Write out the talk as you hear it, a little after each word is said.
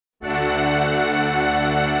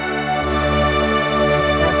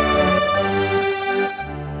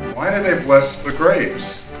they bless the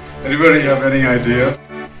grapes? Anybody have any idea?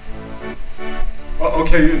 Well,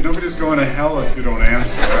 okay, nobody's going to hell if you don't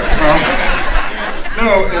answer, I promise.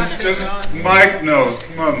 No, it's just Mike knows.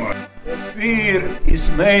 Come on, Mike. The beer is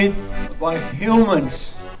made by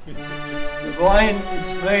humans. The wine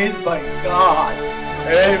is made by God.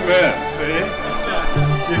 Amen, see?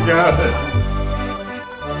 You got it.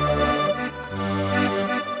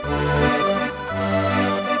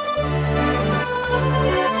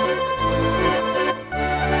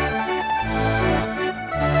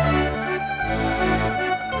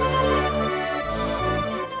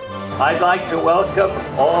 I'd like to welcome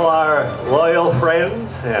all our loyal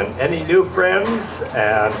friends and any new friends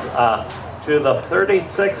and to the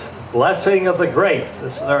 36th Blessing of the Grapes.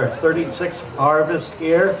 This is our 36th harvest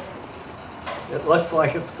here. It looks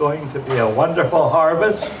like it's going to be a wonderful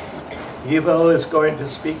harvest. Ivo is going to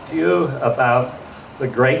speak to you about the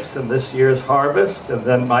grapes in this year's harvest, and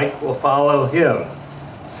then Mike will follow him.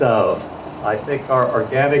 So I think our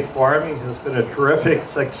organic farming has been a terrific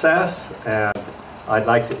success, and I'd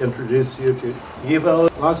like to introduce you to Ivo.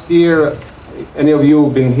 Last year, any of you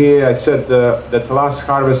been here, I said that the last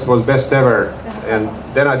harvest was best ever. And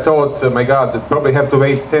then I thought, my God, I'd probably have to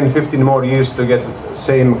wait 10, 15 more years to get the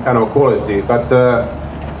same kind of quality. But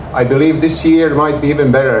I believe this year might be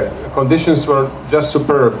even better. The conditions were just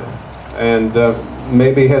superb. And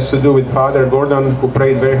maybe it has to do with Father Gordon, who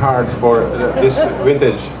prayed very hard for this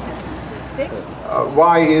vintage.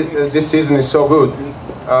 Why this season is so good?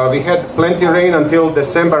 We had plenty of rain until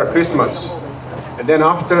December, Christmas. And then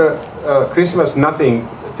after Christmas, nothing.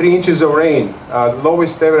 3 inches of rain,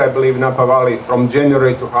 lowest ever, I believe, in Napa Valley from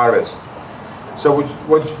January to harvest. So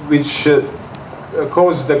which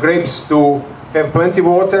caused the grapes to have plenty of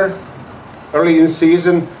water early in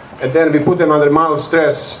season, and then we put them under mild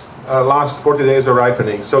stress last 40 days of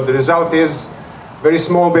ripening. So the result is very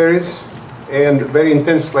small berries and very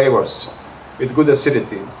intense flavors with good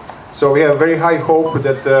acidity. So we have very high hope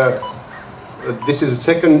that this is the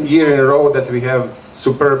second year in a row that we have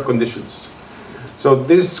superb conditions. So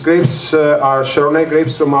these grapes are Chardonnay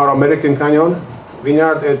grapes from our American Canyon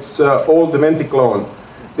vineyard. It's old Venti clone.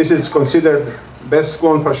 This is considered best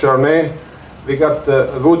clone for Chardonnay. We got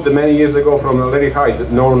wood many years ago from Larry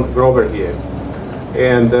Hyde, known grower here.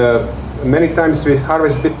 And many times we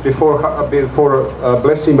harvest it before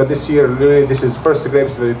blessing, but this year really this is first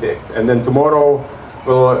grapes that we picked. And then tomorrow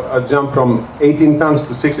we'll jump from 18 tons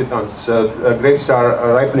to 60 tons. Grapes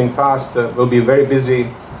are ripening fast. We'll be very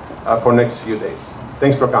busy for next few days.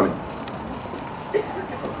 Thanks for coming.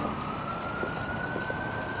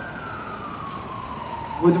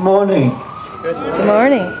 Good morning. Good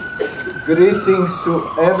morning. Greetings to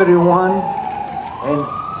everyone, and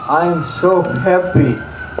I'm so happy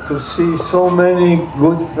to see so many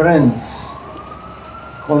good friends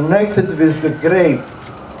connected with the grape.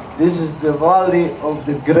 This is the valley of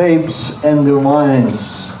the grapes and the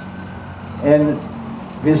wines. And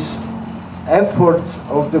with efforts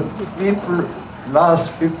of the people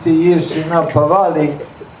last 50 years in Napa Valley,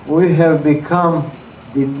 we have become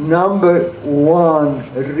the #1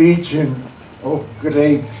 region of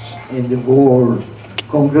grapes in the world.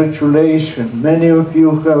 Congratulations. Many of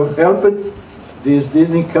you have helped. This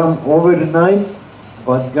didn't come overnight,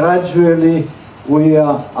 but gradually we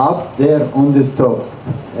are up there on the top.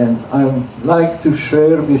 And I'd like to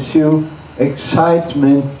share with you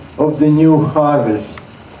excitement of the new harvest.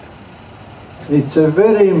 It's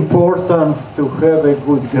very important to have a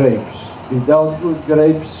good grapes. Without good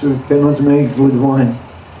grapes, we cannot make good wine.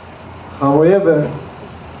 However,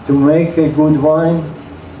 to make a good wine,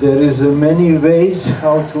 there is many ways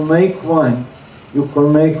how to make wine. You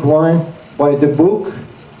can make wine by the book,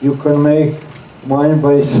 you can make wine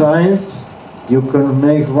by science, you can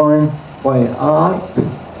make wine by art,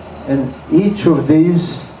 and each of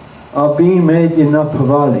these are being made in Napa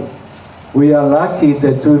Valley. We are lucky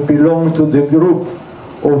that we belong to the group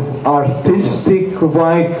of artistic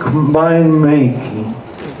wine making.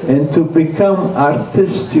 And to become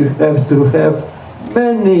artist, you have to have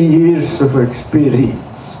many years of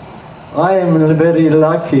experience. I am very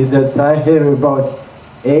lucky that I have about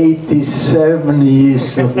 87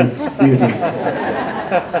 years of experience.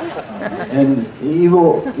 And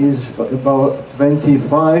Ivo is about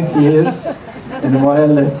 25 years, and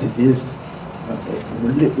Violet is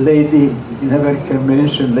lady, you never can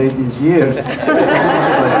mention ladies' years.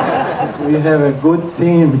 But we have a good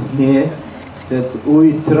team here that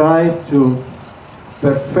we try to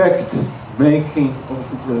perfect making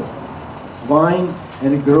of the wine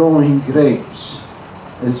and growing grapes.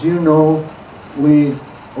 As you know, we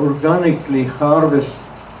organically harvest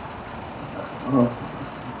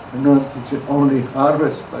not only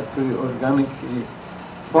harvest, but to organically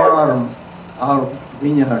farm our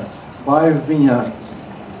vineyards, 5 vineyards,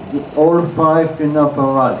 all 5 in Napa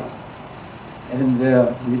Valley. And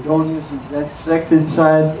we don't use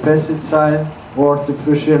insecticide, pesticide, or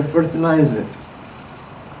artificial fertilizer.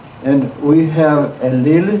 And we have a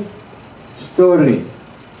little story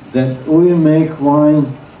that we make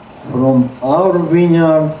wine from our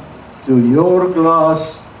vineyard to your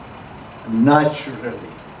glass naturally.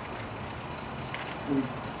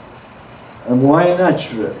 And why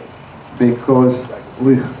naturally? Because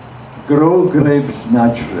we grow grapes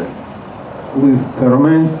naturally. We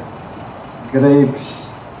ferment grapes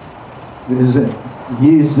with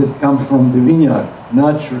yeast that comes from the vineyard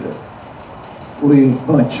naturally. We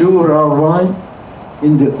mature our wine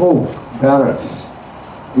in the oak barrels,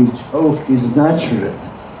 which oak is natural.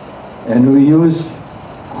 And we use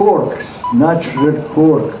corks, natural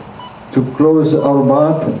cork, to close our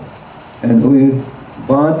bottle. And we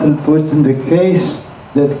bottle put in the case.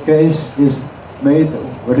 That case is made of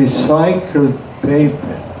recycled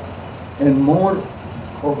paper. And more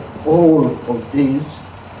of all of these,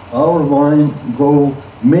 our wine go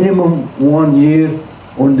minimum 1 year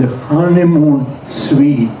on the honeymoon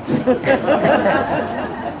suite.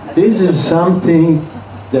 This is something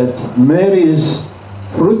that marries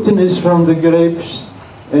fruitiness from the grapes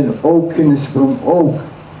and oakiness from oak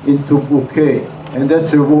into bouquet. And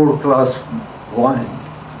that's a world-class wine.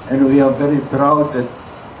 And we are very proud that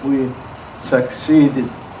we succeeded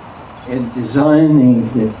in designing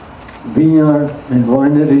the vineyard and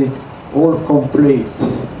winery all complete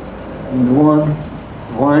in one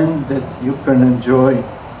wine that you can enjoy.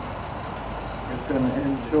 You can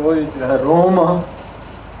enjoy the aroma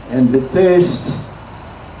and the taste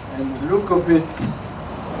and the look of it.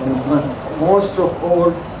 And most of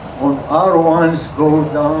all, when our wines go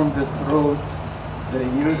down the throat, they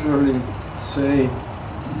usually say,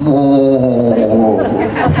 "More."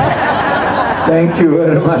 Thank you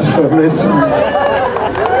very much for listening.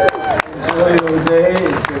 Enjoy your day.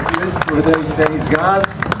 It's a beautiful day. Thanks God.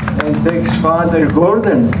 And thanks Father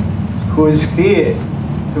Gordon, who is here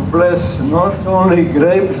to bless not only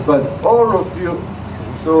grapes, but all of you.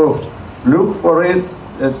 So look for it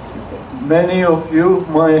that many of you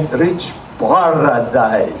might reach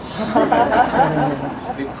paradise.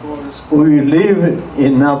 Because we live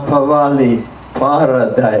in Napa Valley,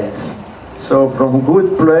 paradise. So from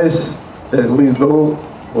good place that we go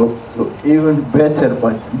to even better,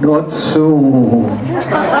 but not soon.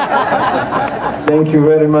 Thank you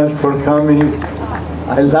very much for coming.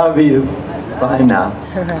 I love you. Bye now.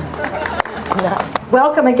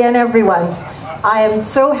 Welcome again, everyone. I am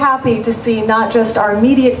so happy to see not just our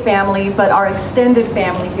immediate family, but our extended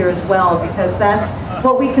family here as well, because that's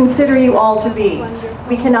what we consider you all to be.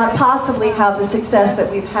 We cannot possibly have the success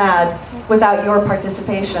that we've had without your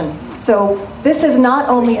participation. So this is not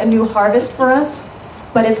only a new harvest for us,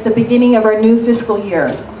 but it's the beginning of our new fiscal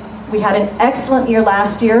year. We had an excellent year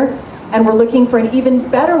last year, and we're looking for an even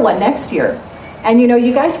better one next year. And you know,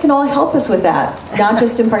 you guys can all help us with that, not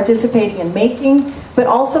just in participating in making, but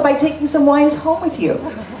also by taking some wines home with you.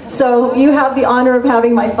 So you have the honor of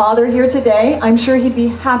having my father here today. I'm sure he'd be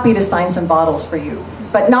happy to sign some bottles for you,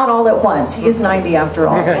 but not all at once. He is 90 after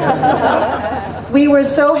all. So, we were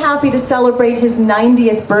so happy to celebrate his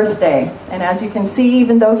 90th birthday. And as you can see,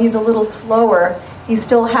 even though he's a little slower, he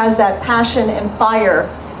still has that passion and fire,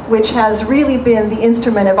 which has really been the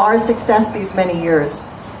instrument of our success these many years.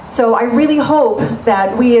 So I really hope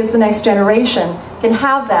that we as the next generation can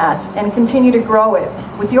have that and continue to grow it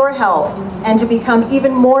with your help and to become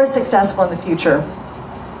even more successful in the future.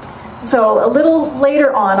 So a little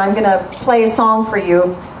later on, I'm going to play a song for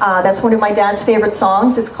you. That's one of my dad's favorite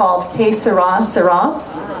songs. It's called Que Sera, Sera.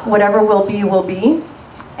 Whatever will be, will be.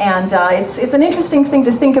 And it's an interesting thing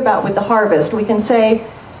to think about with the harvest. We can say,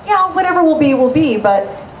 yeah, whatever will be, but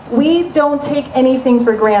we don't take anything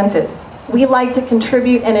for granted. We like to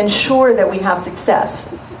contribute and ensure that we have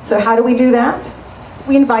success. So how do we do that?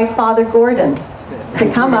 We invite Father Gordon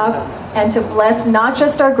to come up and to bless not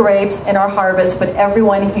just our grapes and our harvest, but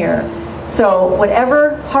everyone here. So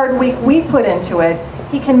whatever hard work we put into it,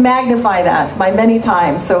 he can magnify that by many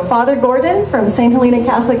times. So Father Gordon from St. Helena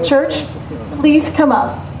Catholic Church, please come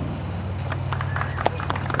up.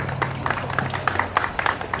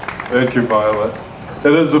 Thank you, Violet.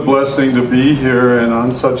 It is a blessing to be here and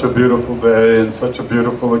on such a beautiful day and such a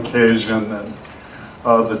beautiful occasion, and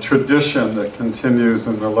the tradition that continues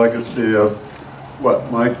in the legacy of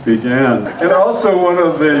what Mike began. And also one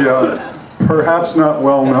of the perhaps not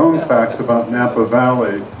well-known facts about Napa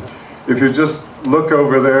Valley. If you just look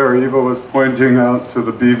over there, Eva was pointing out to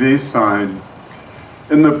the BV sign.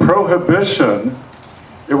 in the Prohibition,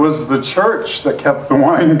 it was the church that kept the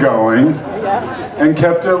wine going and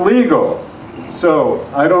kept it legal. So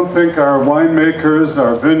I don't think our winemakers,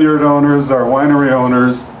 our vineyard owners, our winery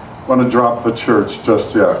owners want to drop the church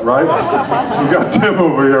just yet, right? You got Tim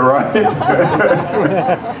over here, right?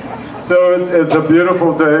 So it's a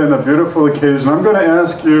beautiful day and a beautiful occasion. I'm going to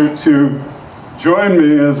ask you to join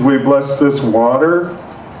me as we bless this water,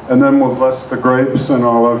 and then we'll bless the grapes and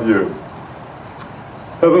all of you.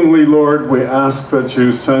 Heavenly Lord, we ask that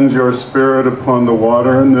you send your Spirit upon the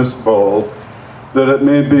water in this bowl, that it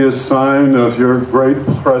may be a sign of your great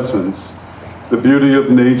presence, the beauty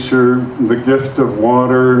of nature, the gift of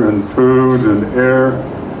water and food and air,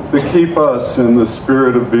 that keep us in the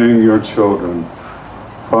spirit of being your children.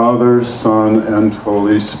 Father, Son, and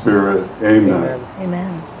Holy Spirit. Amen.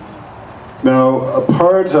 Amen. Now, a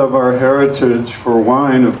part of our heritage for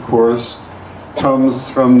wine, of course, comes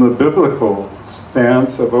from the biblical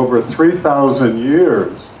stance of over 3,000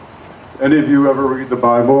 years. Any of you ever read the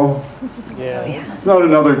Bible? Yeah. It's not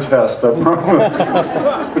another test, I promise.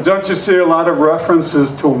 But don't you see a lot of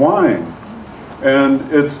references to wine? And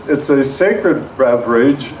it's a sacred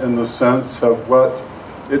beverage in the sense of what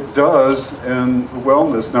it does in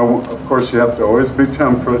wellness. Now, of course, you have to always be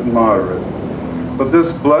temperate and moderate. But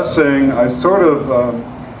this blessing, I sort of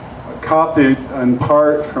copied in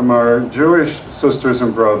part from our Jewish sisters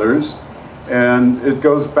and brothers, and it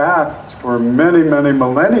goes back for many, many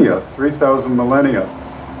millennia, 3,000 millennia.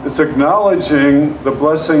 It's acknowledging the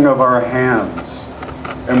blessing of our hands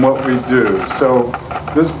and what we do. So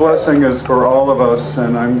this blessing is for all of us,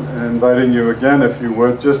 and I'm inviting you again, if you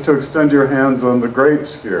would, just to extend your hands on the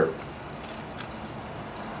grapes here.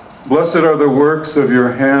 Blessed are the works of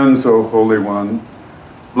your hands, O Holy One.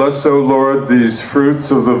 Bless, O Lord, these fruits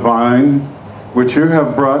of the vine, which you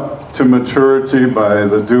have brought to maturity by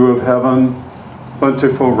the dew of heaven,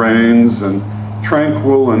 plentiful rains, and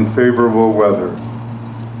tranquil and favorable weather.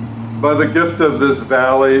 By the gift of this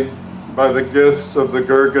valley, by the gifts of the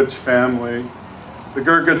Grgich family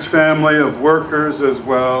of workers as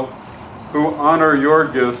well, who honor your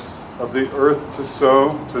gifts of the earth to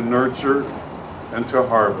sow, to nurture, and to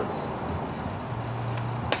harvest.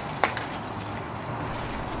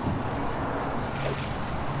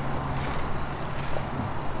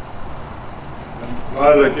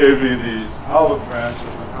 God that gave me these olive branches,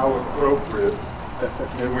 and how appropriate.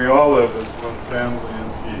 May we all live as one family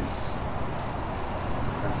in peace.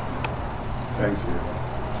 Thanks you.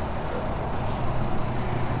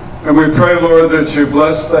 And we pray, Lord, that you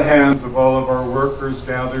bless the hands of all of our workers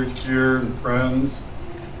gathered here and friends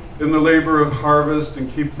in the labor of harvest, and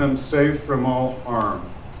keep them safe from all harm.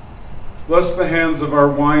 Bless the hands of our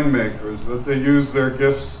winemakers, that they use their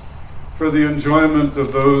gifts for the enjoyment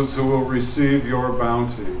of those who will receive your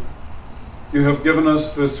bounty. You have given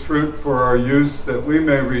us this fruit for our use, that we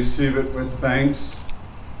may receive it with thanks.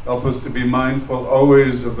 Help us to be mindful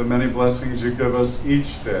always of the many blessings you give us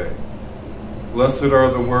each day. Blessed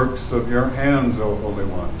are the works of your hands, O Holy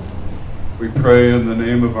One. We pray in the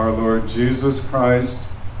name of our Lord Jesus Christ,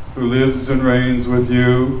 who lives and reigns with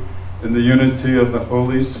you in the unity of the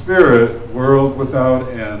Holy Spirit, world without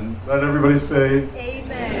end. Let everybody say, Amen.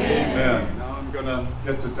 Amen. Now I'm going to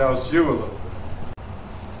get to douse you a little bit.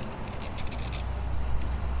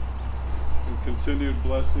 And continued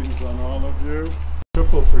blessings on all of you.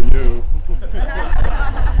 Triple for you.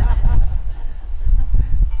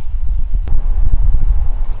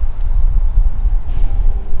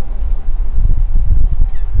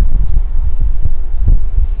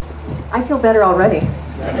 I feel better already.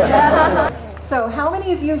 So how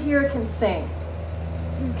many of you here can sing?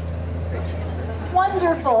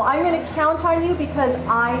 Wonderful. I'm going to count on you because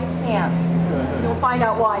I can't. You'll find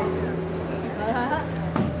out why soon.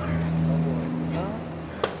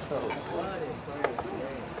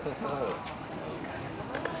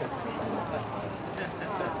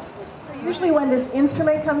 So usually when this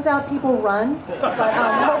instrument comes out, people run. But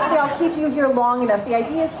hopefully I'll keep you here long enough. The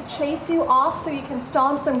idea is to chase you off so you can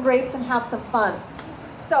stomp some grapes and have some fun.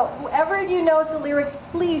 So whoever of you knows the lyrics,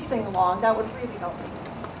 please sing along. That would really help me.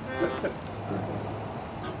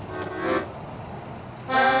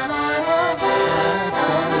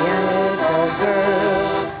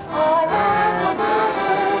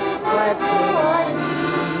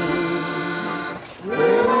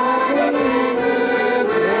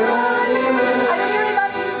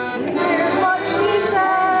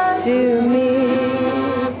 To me,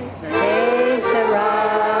 hey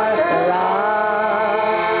Sarah, Sarah,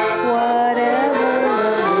 whatever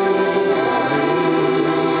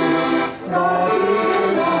God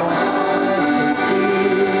is wants to see.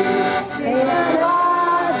 Hey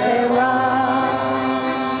Sarah, Sarah,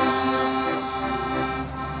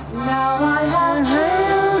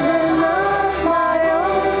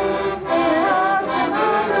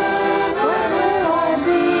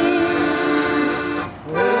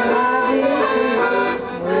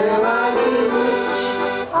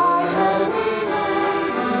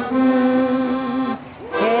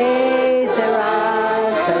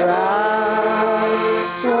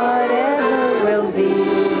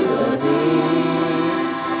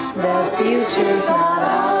 future's not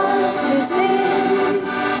ours to see.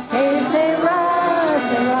 Hey, say ra,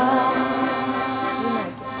 say ra.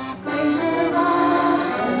 Say, say ra,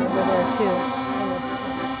 say ra.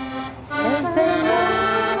 Say, say ra,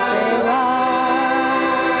 say ra.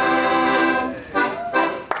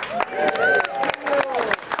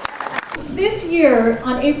 This year,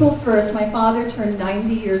 on April 1st, my father turned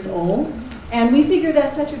 90 years old, and we figured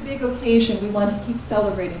that's such a big occasion we want to keep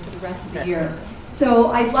celebrating for the rest of the year.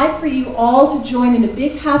 So I'd like for you all to join in a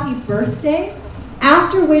big happy birthday,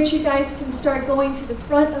 after which you guys can start going to the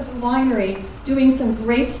front of the winery, doing some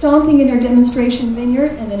grape stomping in our demonstration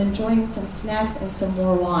vineyard, and then enjoying some snacks and some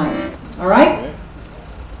more wine. All right?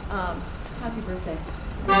 Happy birthday.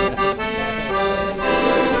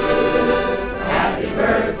 Happy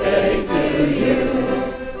birthday.